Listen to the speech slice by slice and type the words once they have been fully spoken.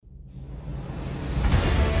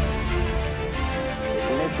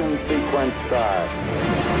Ignition sequence start.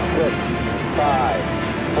 6,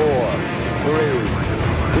 5, 4, 3,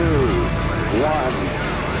 2,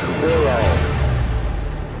 1, 0.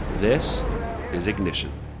 This is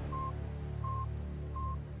Ignition.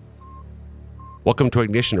 Welcome to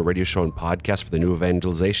Ignition, a radio show and podcast for the new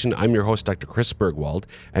evangelization. I'm your host, Dr. Chris Bergwald,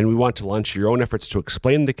 and we want to launch your own efforts to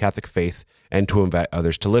explain the Catholic faith and to invite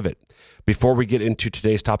others to live it. Before we get into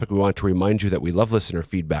today's topic, we want to remind you that we love listener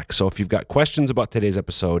feedback. So if you've got questions about today's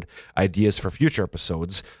episode, ideas for future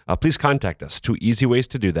episodes, please contact us. 2 easy ways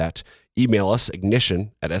to do that. Email us,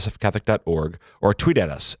 ignition@sfcatholic.org, or tweet at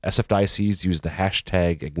us, sfdiocese, use the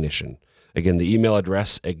hashtag Ignition. Again, the email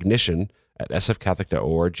address,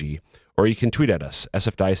 ignition@sfcatholic.org, or you can tweet at us,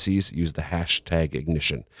 sfdiocese, use the hashtag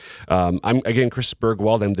Ignition. I'm, again, Chris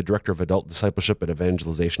Bergwald. I'm the Director of Adult Discipleship and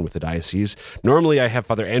Evangelization with the Diocese. Normally, I have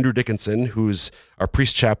Father Andrew Dickinson, who's our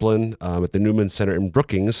priest chaplain at the Newman Center in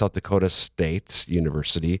Brookings, South Dakota State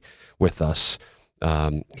University, with us.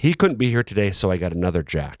 He couldn't be here today, so I got another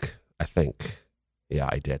Jack, I think. Yeah,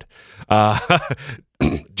 I did.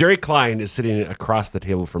 Jerry Klein is sitting across the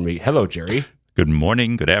table from me. Hello, Jerry. Good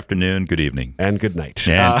morning, good afternoon, good evening. And good night.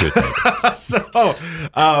 And good night. So,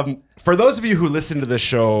 for those of you who listen to the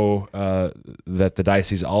show that the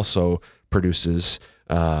diocese also produces,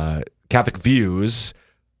 Catholic Views,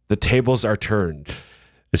 the tables are turned.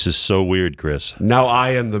 This is so weird, Chris. Now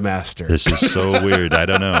I am the master. This is so weird. I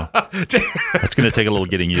don't know. It's going to take a little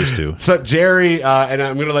getting used to. So Jerry, and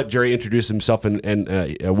I'm going to let Jerry introduce himself and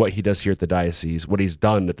what he does here at the diocese, what he's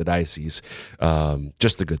done at the diocese.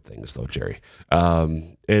 Just the good things, though, Jerry.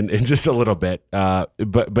 And just a little bit.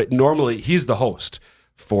 But normally he's the host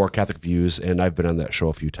for Catholic Views, and I've been on that show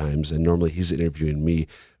a few times, and normally he's interviewing me.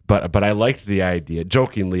 But I liked the idea,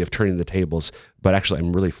 jokingly, of turning the tables. But actually,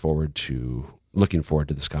 I'm really looking forward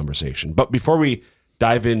to this conversation. But before we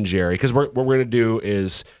dive in, Jerry, because what we're going to do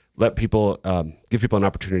is let people, give people an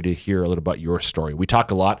opportunity to hear a little about your story. We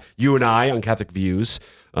talk a lot, you and I, on Catholic Views,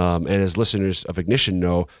 and as listeners of Ignition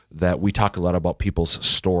know that we talk a lot about people's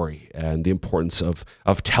story and the importance of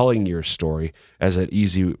telling your story as an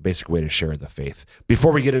easy, basic way to share the faith.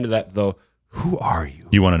 Before we get into that, though, who are you?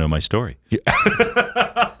 You want to know my story? Yeah.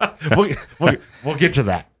 We'll get to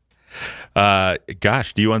that.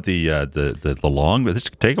 Gosh, do you want the long? This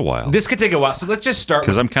could take a while. This could take a while, so let's just start.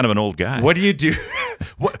 Because I'm kind of an old guy. What do you do?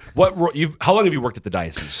 How long have you worked at the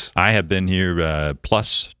diocese? I have been here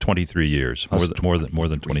plus 23 years, more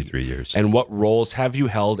than 23 years. And what roles have you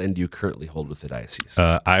held, and do you currently hold with the diocese?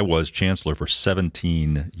 I was chancellor for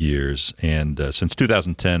 17 years, and since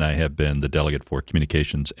 2010, I have been the delegate for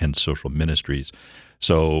communications and social ministries.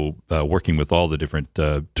 So, working with all the different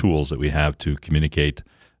tools that we have to communicate.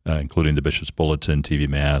 Including the Bishop's Bulletin, TV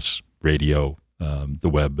Mass, radio, the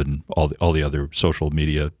web, and all the other social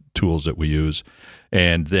media tools that we use.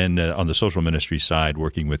 And then on the social ministry side,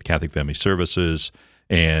 working with Catholic Family Services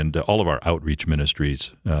and all of our outreach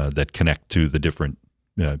ministries that connect to the different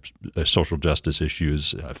social justice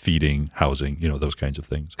issues, feeding, housing, those kinds of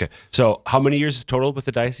things. Okay. So how many years total with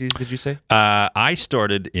the diocese, did you say? I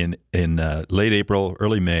started in late April,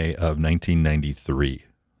 early May of 1993.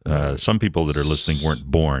 Some people that are listening weren't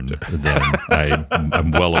born then. I'm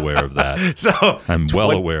well aware of that. So I'm well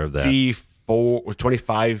aware of that.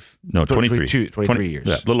 25? No, 23. 23 years.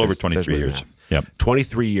 Yeah, a little over 23 years. Yep.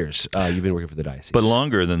 23 years you've been working for the diocese. But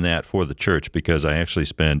longer than that for the church, because I actually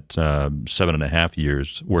spent 7.5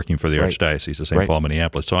 years working for the Archdiocese of St. Paul,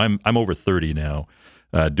 Minneapolis. So I'm over 30 now.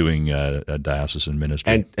 Doing a diocesan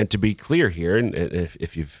ministry. And to be clear here, and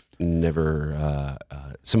if you've never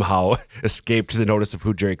somehow escaped the notice of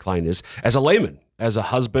who Jerry Klein is, as a layman, as a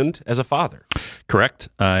husband, as a father. Correct.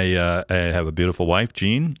 I have a beautiful wife,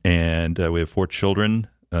 Jean, and we have 4 children,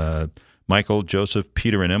 Michael, Joseph,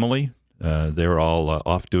 Peter, and Emily. They're all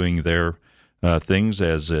off doing their things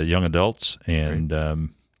as young adults, and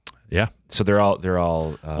yeah. So they're all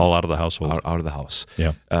out of the household. Out of the house.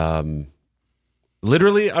 Yeah.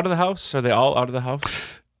 Literally out of the house? Are they all out of the house?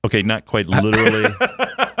 Okay, not quite literally.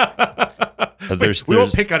 We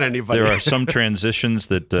won't pick on anybody. There are some transitions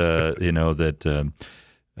that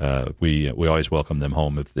we always welcome them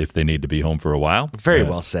home if they need to be home for a while. Very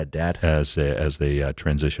well said, Dad. As they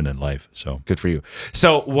transition in life. So good for you.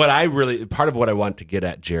 So part of what I want to get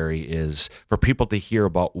at, Jerry, is for people to hear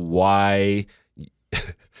about why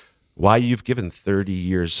you've given 30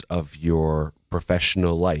 years of your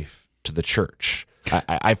professional life to the church.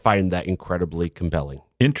 I find that incredibly compelling.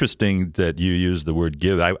 Interesting that you use the word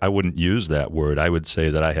give. I wouldn't use that word. I would say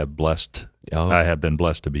that I have been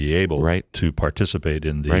blessed to be able to participate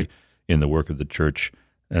in the work of the church.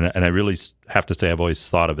 And I really have to say I've always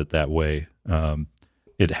thought of it that way.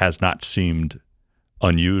 It has not seemed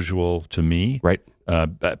unusual to me. Right.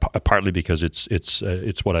 Partly because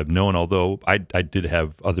it's what I've known. Although I did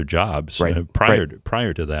have other jobs Right.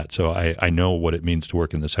 prior to that, so I know what it means to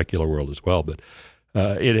work in the secular world as well. But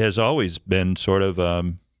it has always been sort of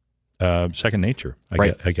second nature.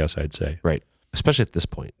 I guess I'd say. Right. Especially at this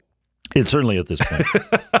point. It's certainly at this point.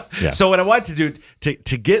 Yeah. So what I want to do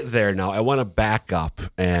to get there now, I want to back up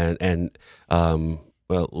and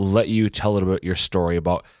let you tell a little bit your story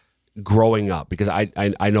about growing up, because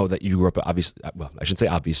I know that you grew up, obviously, well, I shouldn't say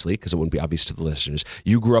obviously, because it wouldn't be obvious to the listeners.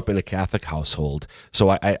 You grew up in a Catholic household.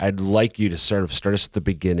 So I'd like you to sort of start us at the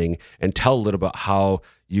beginning and tell a little about how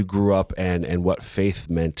you grew up and what faith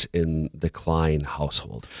meant in the Klein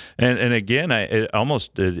household. And again,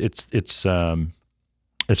 it's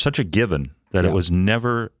such a given that it was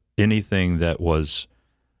never anything that was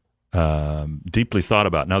deeply thought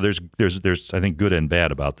about. Now, there's I think good and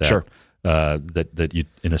bad about that. Sure. That you,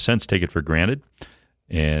 in a sense, take it for granted,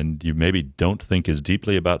 and you maybe don't think as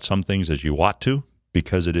deeply about some things as you ought to,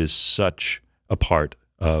 because it is such a part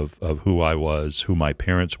of who I was, who my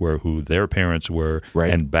parents were, who their parents were,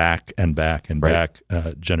 Right. and back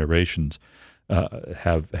generations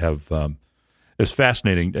have. It's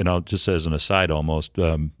fascinating, and I'll just as an aside, almost,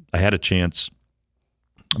 I had a chance.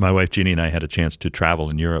 My wife Jeannie and I had a chance to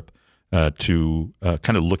travel in Europe. To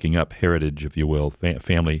kind of looking up heritage, if you will,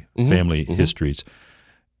 family histories,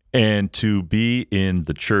 and to be in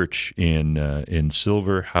the church in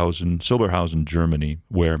Silberhausen, Germany,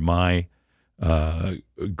 where my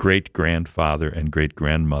great grandfather and great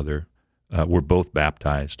grandmother were both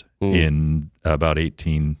baptized in about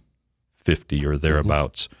 1850 or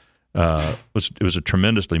thereabouts. It was a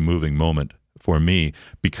tremendously moving moment for me,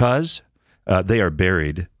 because they are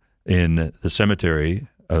buried in the cemetery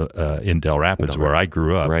in Del Rapids, where I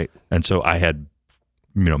grew up. Right. And so I had,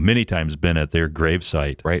 many times been at their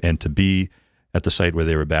gravesite, Right. and to be at the site where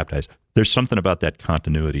they were baptized. There's something about that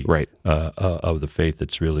continuity, Right. Of the faith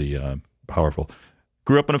that's really powerful.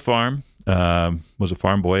 Grew up on a farm. Was a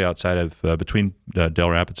farm boy outside of between Del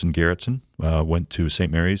Rapids and Garrettson. Went to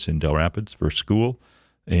St. Mary's in Del Rapids for school,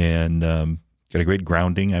 and got a great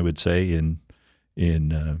grounding, I would say, in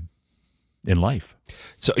life.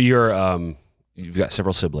 So you've got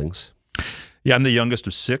several siblings. Yeah, I'm the youngest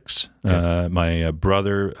of six. My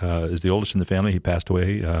brother is the oldest in the family. He passed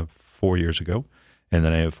away 4 years ago. And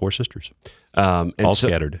then I have four sisters, all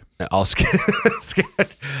scattered. All scattered.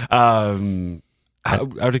 Out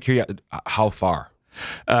of curiosity, how far?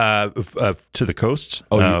 To the coasts.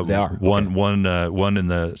 Oh, they are. One in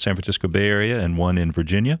the San Francisco Bay Area, and one in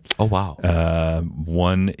Virginia. Oh, wow.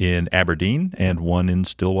 One in Aberdeen, and one in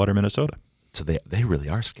Stillwater, Minnesota. So they really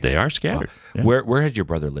are scattered. They are scattered. Wow. Yeah. Where had your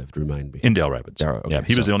brother lived? Remind me. In Del Rapids. Okay, yeah,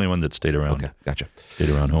 he was the only one that stayed around. Okay, gotcha. Stayed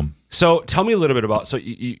around home. So tell me a little bit about. So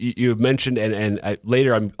you've mentioned, and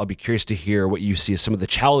later I'll be curious to hear what you see as some of the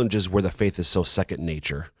challenges where the faith is so second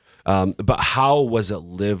nature. But how was it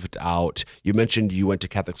lived out? You mentioned you went to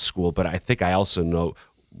Catholic school, but I think I also know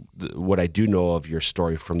what I do know of your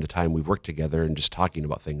story from the time we've worked together and just talking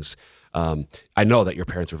about things. I know that your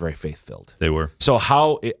parents were very faith-filled. They were. So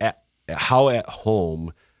how at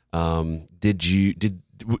home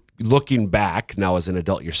looking back now as an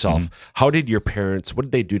adult yourself, how did your parents, what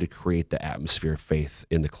did they do to create the atmosphere of faith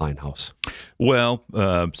in the Klein house? Well,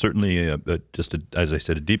 certainly as I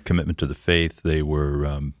said, a deep commitment to the faith. They were,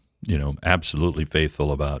 absolutely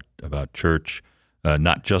faithful about church,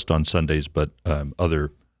 not just on Sundays, but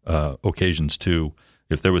other occasions too.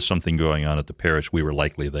 If there was something going on at the parish, we were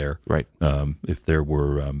likely there. Right. If there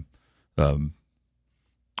were,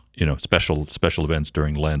 special events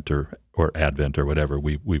during Lent or Advent or whatever,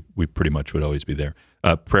 we pretty much would always be there.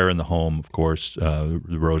 Prayer in the home, of course.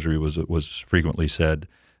 The Rosary was frequently said.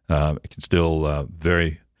 I can still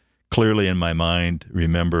very clearly in my mind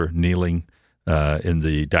remember kneeling in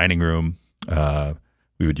the dining room.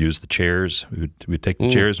 We would use the chairs. We'd take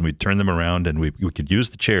the chairs and we'd turn them around, and we could use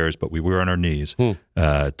the chairs, but we were on our knees to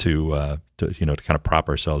kind of prop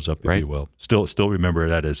ourselves up, if you will. Still remember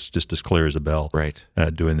that as just as clear as a bell. Right.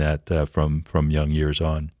 Doing that from young years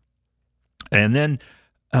on, and then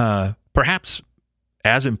perhaps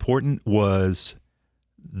as important was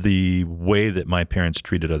the way that my parents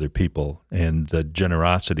treated other people and the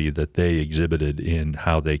generosity that they exhibited in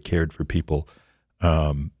how they cared for people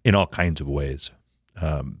in all kinds of ways.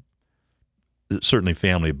 Certainly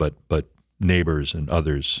family, but neighbors and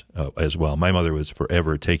others as well. My mother was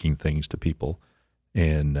forever taking things to people,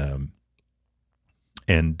 and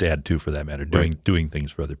Dad too, for that matter, doing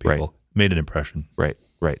things for other people. Right. Made an impression. Right.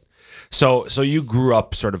 So you grew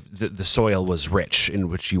up sort of the soil was rich in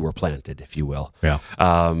which you were planted, if you will. Yeah.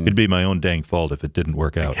 It'd be my own dang fault if it didn't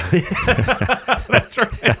work out. That's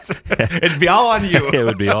right. It'd be all on you. It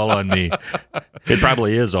would be all on me. It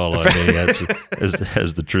probably is all on me,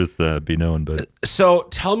 as the truth be known. But So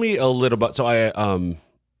tell me a little about,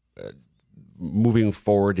 moving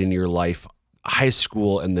forward in your life, high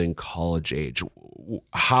school and then college age,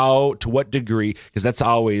 to what degree, because that's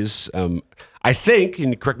always, I think,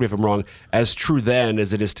 and correct me if I'm wrong, as true then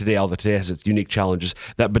as it is today, although today has its unique challenges,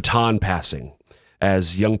 that baton passing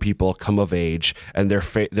as young people come of age and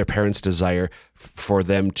their parents' desire for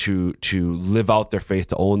them to live out their faith,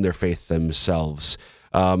 to own their faith themselves.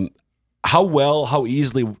 How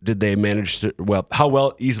easily did they manage to,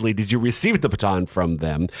 how easily did you receive the baton from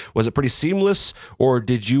them? Was it pretty seamless, or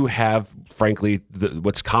did you have, frankly,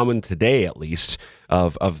 what's common today, at least,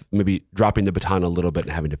 of maybe dropping the baton a little bit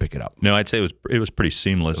and having to pick it up? No, I'd say it was pretty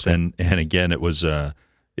seamless. Okay. And again, it was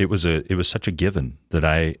such a given that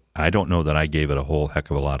I don't know that I gave it a whole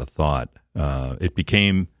heck of a lot of thought. It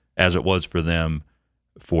became, as it was for them,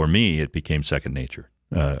 for me, it became second nature.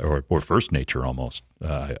 Or first nature almost.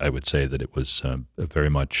 I would say that it was very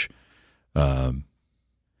much. What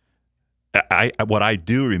I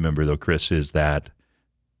do remember though, Chris, is that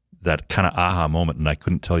kind of aha moment, and I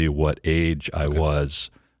couldn't tell you what age I was.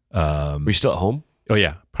 Were you still at home? Oh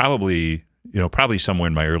yeah, probably somewhere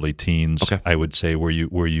in my early teens. Okay. I would say where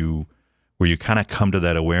you kind of come to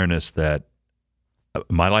that awareness that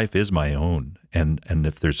my life is my own, and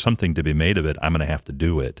if there's something to be made of it, I'm going to have to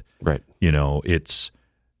do it. Right.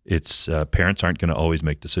 It's parents aren't going to always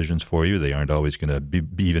make decisions for you. They aren't always going to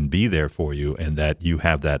even be there for you, and that you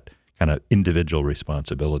have that kind of individual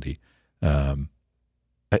responsibility. I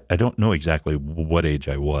don't know exactly what age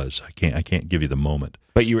I was. I can't give you the moment.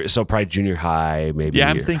 But you were so probably junior high, maybe. Yeah,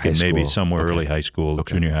 I'm thinking maybe somewhere Okay. early high school,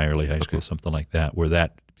 Okay. junior high, early high school, something like that, where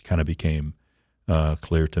that kind of became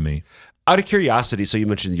clear to me. Out of curiosity, so you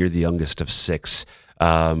mentioned you're the youngest of six.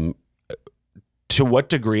 To what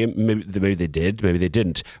degree, maybe they did, maybe they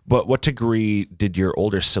didn't, but what degree did your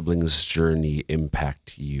older siblings' journey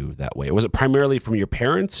impact you that way? Was it primarily from your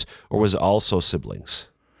parents, or was it also siblings?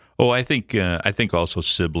 Oh, I think also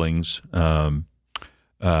siblings. One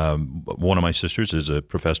of my sisters is a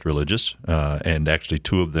professed religious, and actually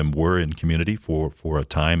two of them were in community for a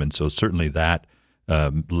time, and so certainly that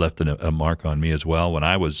left a mark on me as well. When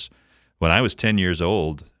I was 10 years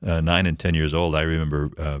old, 9 and 10 years old, I remember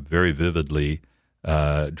very vividly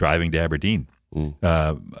driving to Aberdeen.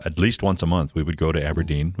 At least once a month, we would go to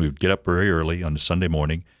Aberdeen. We would get up very early on a Sunday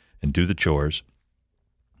morning and do the chores,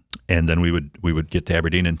 and then we would get to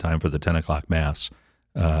Aberdeen in time for the 10 o'clock mass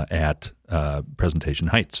at Presentation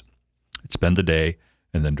Heights. I'd spend the day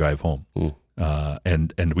and then drive home.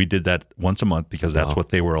 And we did that once a month because that's what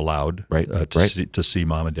they were allowed to see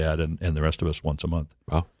mom and dad and the rest of us once a month.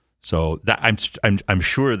 Wow. So that I'm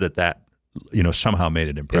sure that somehow made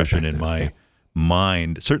an impression in my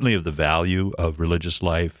mind, certainly of the value of religious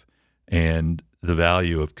life and the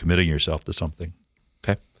value of committing yourself to something.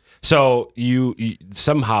 Okay. So you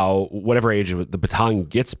somehow, whatever age the baton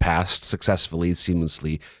gets passed successfully,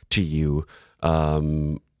 seamlessly to you,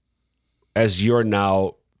 as you're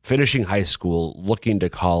now finishing high school, looking to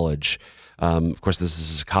college. Of course, this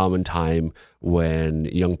is a common time when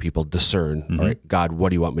young people discern, all right, God, what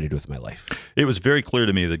do you want me to do with my life? It was very clear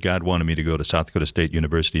to me that God wanted me to go to South Dakota State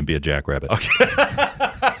University and be a jackrabbit. Okay.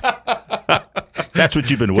 That's what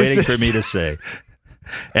you've been waiting for me to say.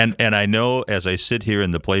 And I know as I sit here in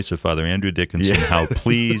the place of Father Andrew Dickinson, how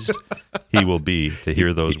pleased he will be to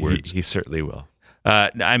hear those words. He certainly will.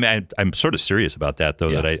 I'm sort of serious about that,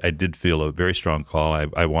 though, that I did feel a very strong call.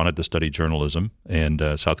 I wanted to study journalism, and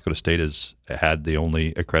South Dakota State has had the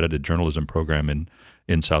only accredited journalism program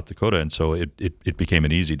in South Dakota, and so it became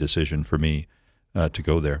an easy decision for me to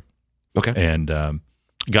go there. Okay. And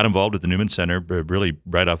got involved with the Newman Center really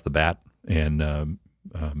right off the bat. And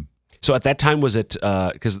so at that time, was it,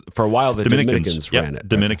 because for a while the Dominicans ran it.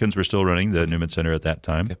 Dominicans were still running the Newman Center at that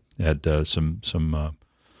time. Okay. Had some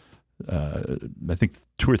I think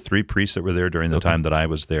 2 or 3 priests that were there during the time that I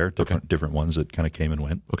was there, different ones that kind of came and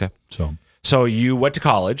went. Okay. So you went to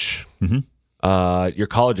college. Your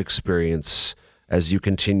college experience as you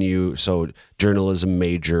continue, so journalism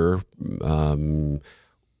major,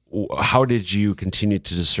 how did you continue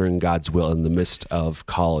to discern God's will in the midst of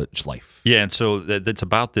college life? Yeah, and so that's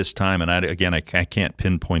about this time, and I can't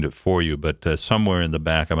pinpoint it for you, but somewhere in the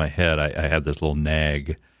back of my head, I have this little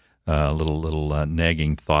nag, little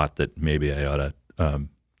nagging thought that maybe I ought to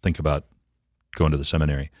think about going to the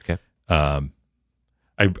seminary. Okay. I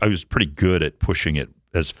was pretty good at pushing it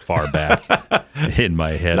as far back in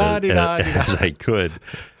my head as I could,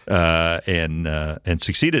 and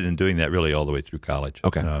succeeded in doing that really all the way through college.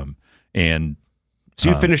 Okay. And So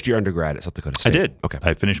you finished your undergrad at South Dakota State? I did. Okay.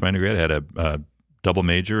 I finished my undergrad. I had a double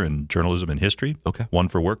major in journalism and history. Okay. One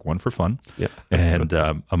for work, one for fun. Yeah. And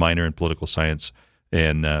a minor in political science.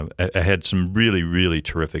 And I had some really, really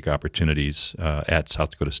terrific opportunities at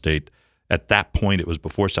South Dakota State. At that point, it was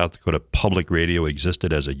before South Dakota Public Radio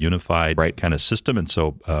existed as a unified kind of system. And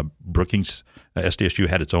so Brookings, SDSU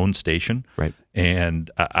had its own station. Right. And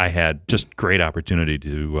I had just great opportunity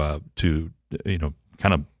to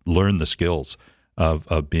kind of learn the skills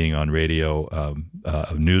of being on radio,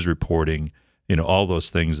 of news reporting, all those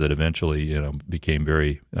things that eventually, became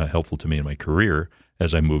very helpful to me in my career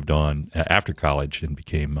as I moved on after college and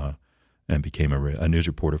became a news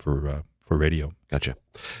reporter for radio. Gotcha.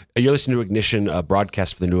 You're listening to Ignition, a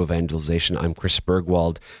broadcast for the New Evangelization. I'm Chris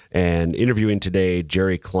Bergwald, and interviewing today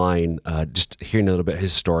Jerry Klein, just hearing a little bit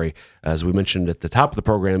his story. As we mentioned at the top of the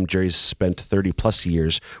program, Jerry's spent 30 plus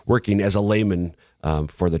years working as a layman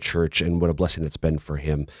for the church, and what a blessing it's been for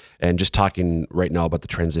him. And just talking right now about the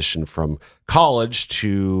transition from college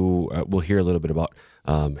to, we'll hear a little bit about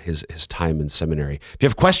his time in seminary. If you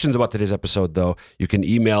have questions about today's episode, though, you can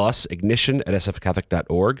email us,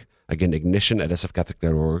 ignition@sfcatholic.org. Again,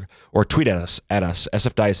 ignition@sfcatholic.org, or tweet at us,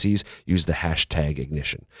 SF Diocese, use the hashtag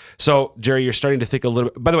ignition. So, Jerry, you're starting to think a little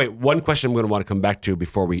bit. By the way, one question I'm going to want to come back to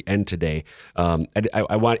before we end today.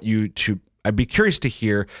 I want you to, I'd be curious to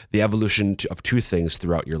hear the evolution of two things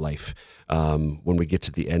throughout your life when we get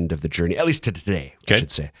to the end of the journey, at least to today, I should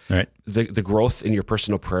say. All right. The growth in your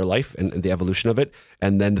personal prayer life and the evolution of it,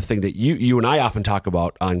 and then the thing that you and I often talk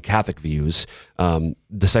about on Catholic Views,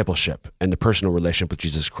 discipleship and the personal relationship with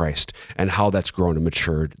Jesus Christ, and how that's grown and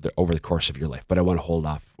matured over the course of your life. But I want to hold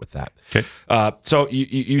off with that. Okay. So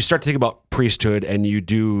you start to think about priesthood, and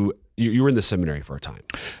you were in the seminary for a time.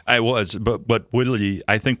 I was, but really,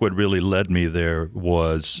 I think what really led me there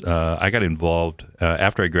was I got involved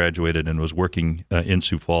after I graduated and was working in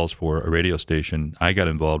Sioux Falls for a radio station. I got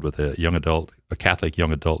involved with a Catholic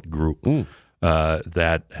young adult group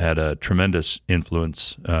that had a tremendous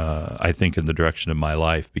influence, I think, in the direction of my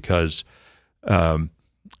life, because I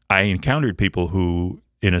encountered people who,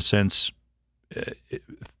 in a sense,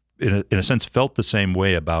 felt the same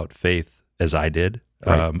way about faith as I did.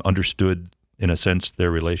 Right. Understood, in a sense, their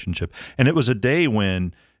relationship. And it was a day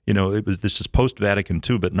when, this is post-Vatican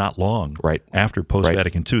II, but not long after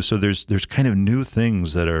post-Vatican II. So there's kind of new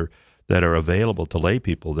things that are available to lay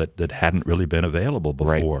people that hadn't really been available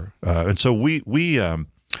before. Right. And so we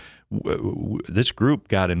this group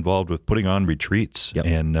got involved with putting on retreats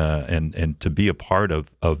and to be a part of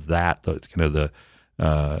that,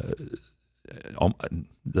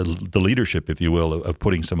 the leadership, if you will, of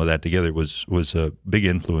putting some of that together was a big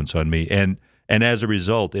influence on me, and as a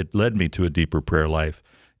result, it led me to a deeper prayer life,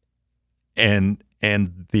 and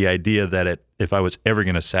the idea that if I was ever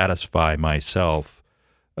going to satisfy myself,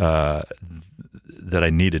 that I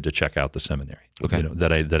needed to check out the seminary,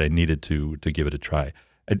 that I needed to give it a try.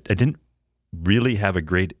 I didn't really have a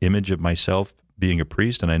great image of myself being a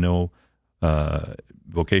priest, and I know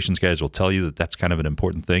vocations guys will tell you that that's kind of an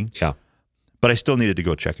important thing. Yeah. But I still needed to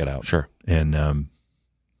go check it out. Sure. And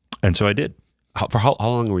so I did. For how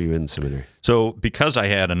long were you in seminary? So because I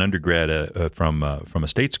had an undergrad from a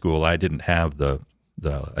state school, I didn't have the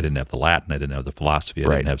Latin, I didn't have the philosophy,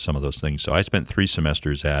 I didn't have some of those things. So I spent 3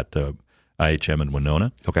 semesters at IHM in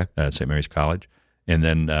Winona, at St. Mary's College, and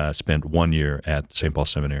then spent 1 year at St. Paul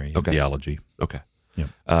Seminary in theology. Okay. Yeah.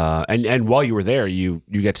 And while you were there, you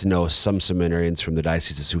get to know some seminarians from the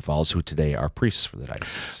Diocese of Sioux Falls who today are priests for the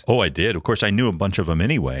diocese. Oh, I did. Of course, I knew a bunch of them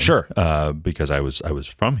anyway. Sure. Because I was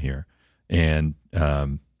from here, and I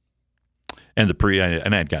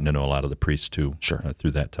had gotten to know a lot of the priests too. Sure.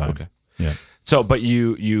 Through that time. Okay. Yeah. So, but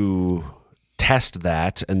you test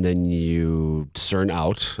that, and then you discern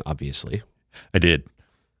out. Obviously, I did.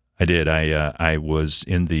 I was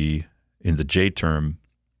in the J term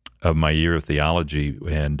of my year of theology,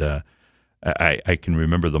 and I can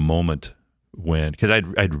remember the moment when, because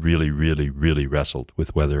I'd really, really, really wrestled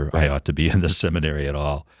with whether I ought to be in the seminary at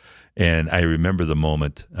all, and I remember the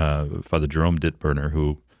moment Father Jerome Dittberner,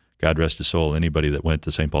 who, God rest his soul, anybody that went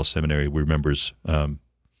to St. Paul Seminary remembers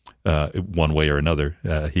one way or another.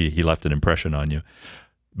 He left an impression on you,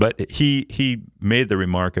 but he made the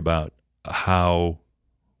remark about how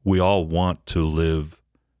we all want to live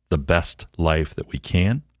the best life that we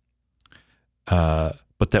can.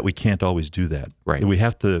 But that we can't always do that. Right. We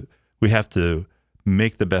have to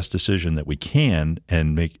make the best decision that we can,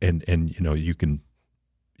 and you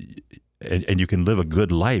can live a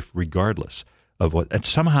good life regardless of what. And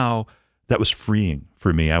somehow that was freeing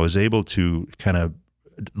for me. I was able to kind of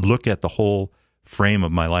look at the whole frame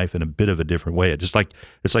of my life in a bit of a different way. It's like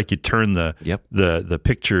you turn the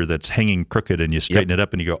picture that's hanging crooked and you straighten it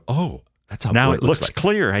up and you go, oh, that's how now it it looks like.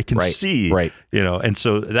 clear. I can see, right. And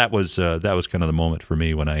so that was kind of the moment for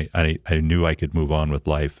me when I knew I could move on with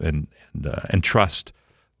life and trust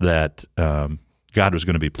that God was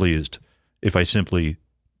going to be pleased if I simply,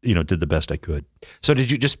 did the best I could. So did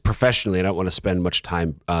you just professionally, I don't want to spend much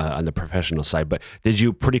time on the professional side, but did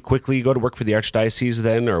you pretty quickly go to work for the Archdiocese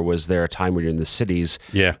then, or was there a time where you're in the cities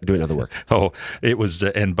doing other work? Oh, it was,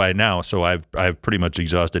 and by now, so I've pretty much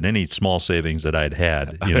exhausted any small savings that I'd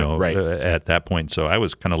had, Right. At that point. So I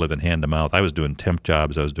was kind of living hand to mouth. I was doing temp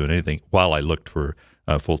jobs. I was doing anything while I looked for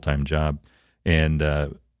a full-time job, and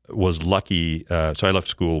was lucky. So I left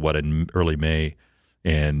school, in early May,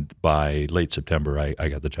 and by late September, I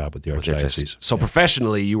got the job with the Archdiocese. So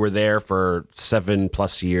professionally, you were there for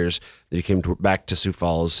 7+ years. Then you came back to Sioux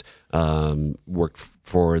Falls, worked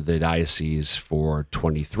for the diocese for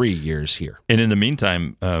 23 years here. And in the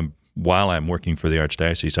meantime, while I'm working for the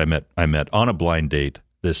Archdiocese, I met on a blind date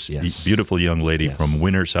this beautiful young lady from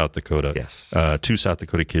Winter, South Dakota. Yes. 2 South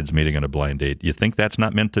Dakota kids meeting on a blind date. You think that's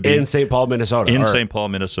not meant to be? In St. Paul, Minnesota. In St. Paul,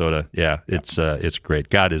 Minnesota. Yeah, it's great.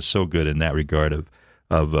 God is so good in that regard of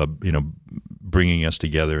bringing us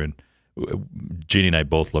together. And Jeannie and I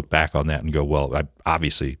both look back on that and go, well,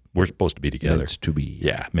 obviously we're supposed to be together. Meant to be.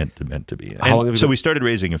 Yeah, meant to be. How long have you so been? we started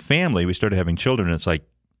raising a family. We started having children. And it's like,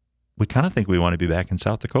 we kind of think we want to be back in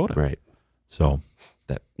South Dakota. Right. So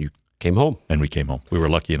That you came home. And we came home. We were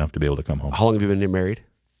lucky enough to be able to come home. How long have you been married?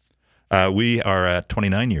 We are at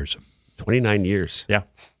 29 years. 29 years. Yeah.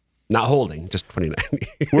 Not holding, just 29.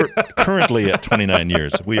 We're currently at 29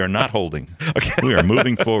 years. We are not holding. Okay. We are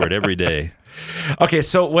moving forward every day. Okay,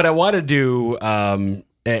 so what I want to do, and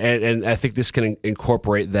I think this can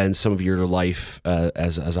incorporate then some of your life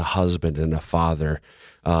as a husband and a father,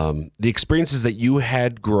 the experiences that you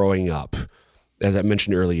had growing up, as I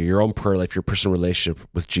mentioned earlier, your own prayer life, your personal relationship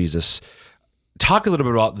with Jesus. Talk a little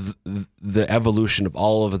bit about the evolution of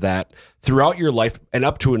all of that throughout your life and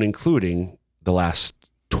up to and including the last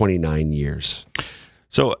 29 years.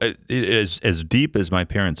 So as deep as my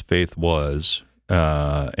parents' faith was,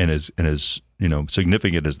 and as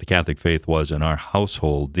significant as the Catholic faith was in our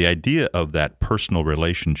household, the idea of that personal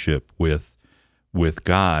relationship with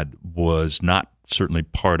God was not certainly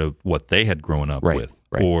part of what they had grown up with,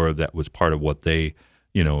 or that was part of what they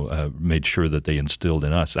made sure that they instilled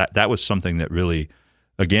in us. That was something that really,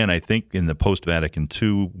 again, I think in the post-Vatican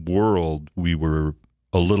II world, we were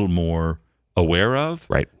a little more aware of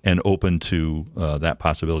and open to that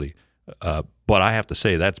possibility. But I have to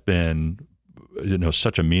say that's been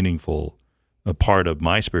such a meaningful part of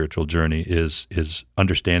my spiritual journey is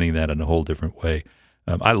understanding that in a whole different way.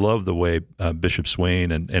 I love the way Bishop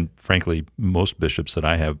Swain and frankly most bishops that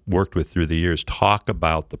I have worked with through the years talk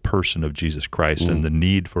about the person of Jesus Christ and the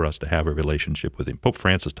need for us to have a relationship with him. Pope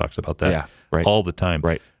Francis talks about that all the time.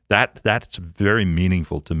 That's very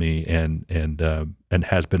meaningful to me and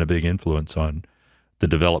has been a big influence on the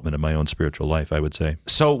development of my own spiritual life, I would say.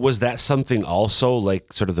 So was that something also,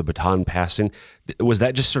 like sort of the baton passing? Was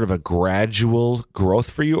that just sort of a gradual growth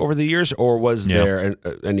for you over the years, or was there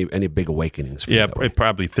any big awakenings for you? Yeah, it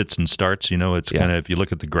probably fits and starts. It's kind of, if you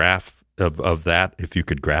look at the graph of that, if you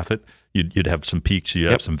could graph it, you'd have some peaks, you'd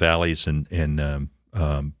have some valleys, and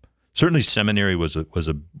certainly seminary was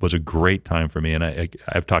a great time for me. And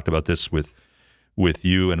I've talked about this with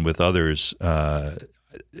you and with others.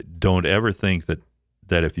 Don't ever think that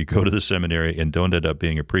if you go to the seminary and don't end up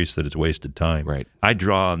being a priest, that it's wasted time. Right. I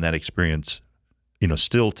draw on that experience,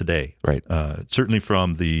 still today. Right. Certainly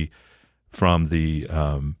from the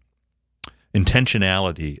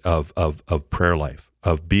intentionality of prayer life,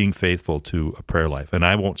 of being faithful to a prayer life. And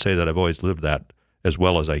I won't say that I've always lived that as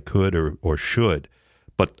well as I could or should,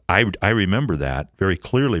 but I remember that very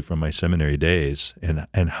clearly from my seminary days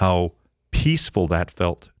and how peaceful that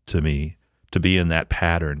felt to me to be in that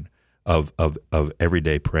pattern of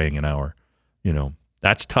everyday praying an hour.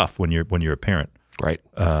 That's tough when you're a parent, right?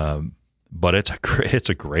 But it's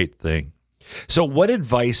a great thing. So, what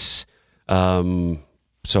advice? So,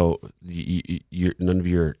 none of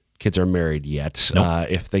your kids are married yet. Nope.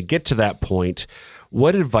 If they get to that point,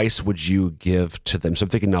 what advice would you give to them? So, I'm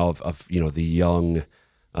thinking now of the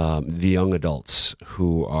young adults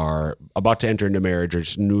who are about to enter into marriage or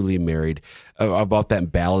just newly married, about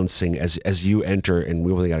that balancing as you enter, and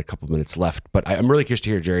we've only got a couple minutes left, but I'm really curious to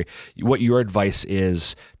hear, Jerry, what your advice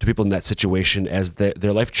is to people in that situation as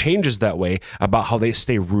their life changes that way, about how they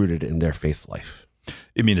stay rooted in their faith life.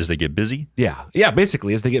 You mean as they get busy? Yeah,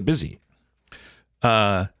 basically as they get busy.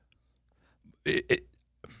 Part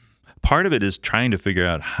of it is trying to figure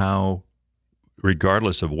out how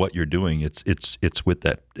regardless of what you're doing, it's with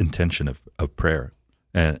that intention of prayer,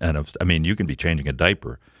 and of, I mean, you can be changing a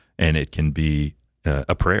diaper, and it can be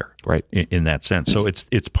a prayer, right? In that sense. So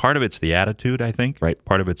it's part of it's the attitude, I think. Right.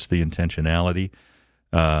 Part of it's the intentionality.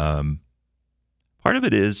 Part of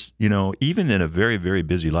it is, even in a very, very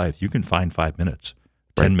busy life, you can find 5 minutes,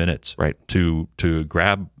 10 minutes, right, to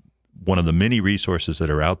grab one of the many resources that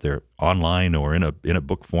are out there online or in a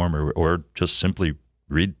book form, or just simply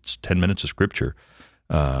read 10 minutes of scripture.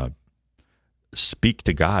 Speak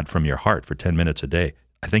to God from your heart for 10 minutes a day.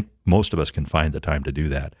 I think most of us can find the time to do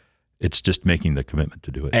that. It's just making the commitment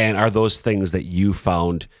to do it. And are those things that you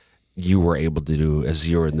found you were able to do as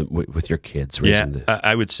you were with your kids?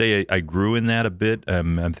 I would say I grew in that a bit. I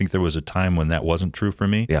think there was a time when that wasn't true for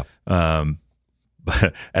me. Yeah.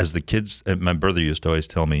 But as the kids, my brother used to always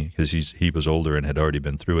tell me, because he was older and had already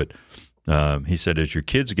been through it. He said, as your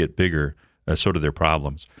kids get bigger, so do their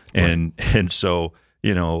problems. And so,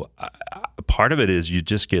 part of it is you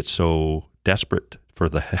just get so desperate for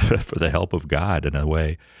the help of God in a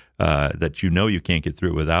way that you can't get through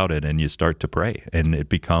it without it, and you start to pray, and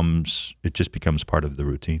it just becomes part of the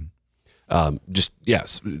routine.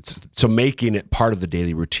 So making it part of the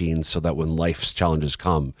daily routine, so that when life's challenges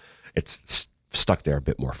come, it's stuck there a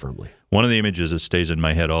bit more firmly. One of the images that stays in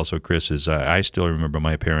my head also, Chris, is I still remember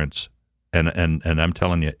my parents, and I'm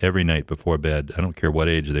telling you, every night before bed, I don't care what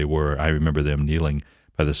age they were, I remember them kneeling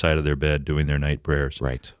by the side of their bed doing their night prayers.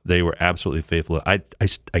 Right. They were absolutely faithful. I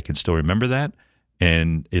can still remember that,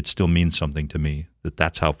 and it still means something to me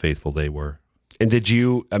that's how faithful they were. And did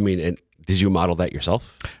you model that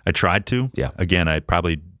yourself? I tried to. Yeah. Again,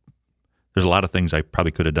 there's a lot of things I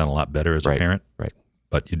probably could have done a lot better as a parent. Right.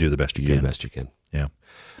 But you do the best you can. can. Do the best you can. Yeah.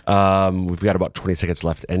 We've got about 20 seconds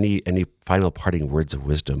left. Any final parting words of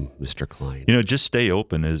wisdom, Mr. Klein? Just stay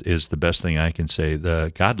open is the best thing I can say.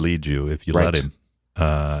 God leads you if you let him.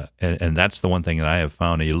 And that's the one thing that I have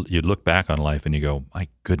found. You look back on life and you go, my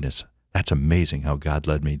goodness, that's amazing how God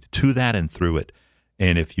led me to that and through it.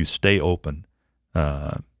 And if you stay open,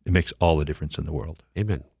 it makes all the difference in the world.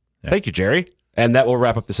 Amen. Yeah. Thank you, Jerry. And that will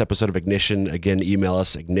wrap up this episode of Ignition. Again, email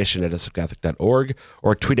us, ignition@sfcatholic.org,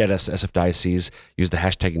 or tweet at us, sfdiocese. Use the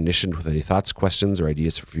hashtag Ignition with any thoughts, questions, or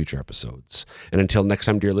ideas for future episodes. And until next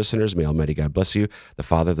time, dear listeners, may Almighty God bless you, the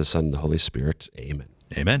Father, the Son, and the Holy Spirit. Amen.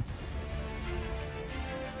 Amen.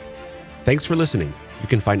 Thanks for listening. You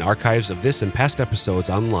can find archives of this and past episodes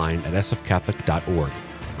online at sfcatholic.org.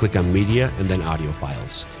 Click on Media and then Audio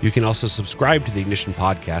Files. You can also subscribe to the Ignition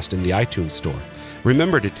podcast in the iTunes Store.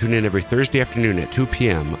 Remember to tune in every Thursday afternoon at 2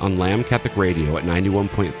 p.m. on Lamb Catholic Radio at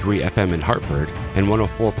 91.3 FM in Hartford and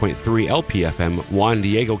 104.3 LPFM Juan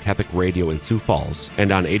Diego Catholic Radio in Sioux Falls,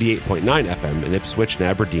 and on 88.9 FM in Ipswich and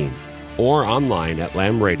Aberdeen, or online at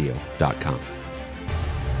lambradio.com.